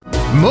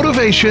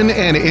Motivation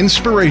and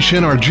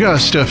inspiration are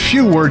just a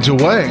few words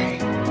away.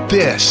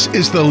 This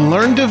is the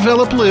Learn,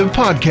 Develop, Live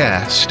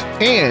podcast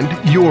and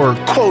your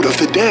quote of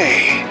the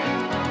day.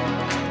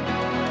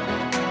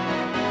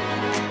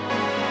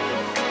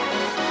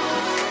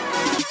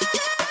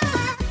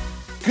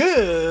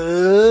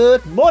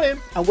 Good morning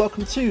and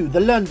welcome to the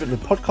Learn,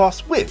 Develop, Live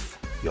podcast with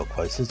your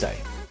quote of the day.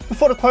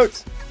 Before the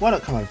quote, why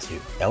not come over to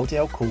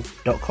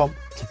ldlcall.com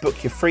to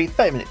book your free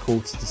 30-minute call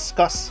to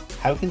discuss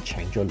how you can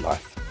change your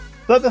life.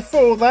 But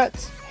before all that,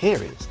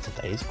 here is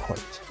today's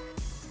quote.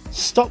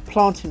 Stop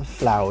planting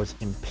flowers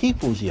in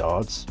people's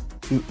yards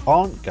who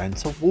aren't going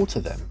to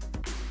water them.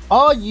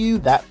 Are you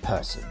that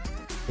person?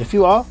 If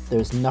you are, there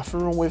is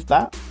nothing wrong with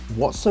that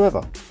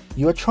whatsoever.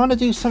 You are trying to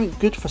do something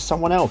good for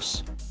someone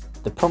else.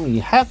 The problem you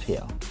have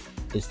here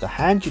is the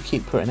hand you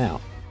keep putting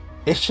out.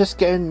 It's just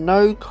getting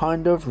no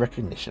kind of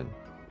recognition.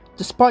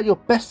 Despite your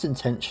best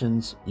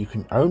intentions, you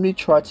can only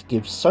try to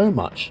give so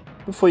much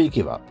before you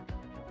give up.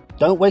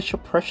 Don't waste your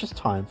precious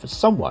time for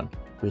someone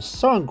who is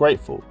so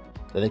ungrateful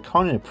that they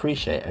can't even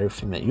appreciate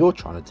everything that you're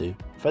trying to do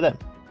for them.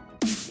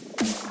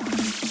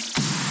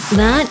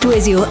 That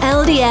was your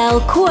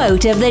LDL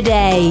quote of the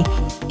day.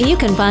 You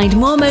can find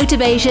more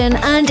motivation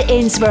and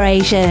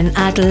inspiration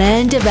at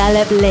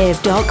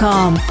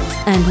learndeveloplive.com.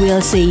 And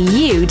we'll see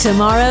you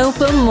tomorrow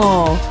for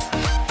more.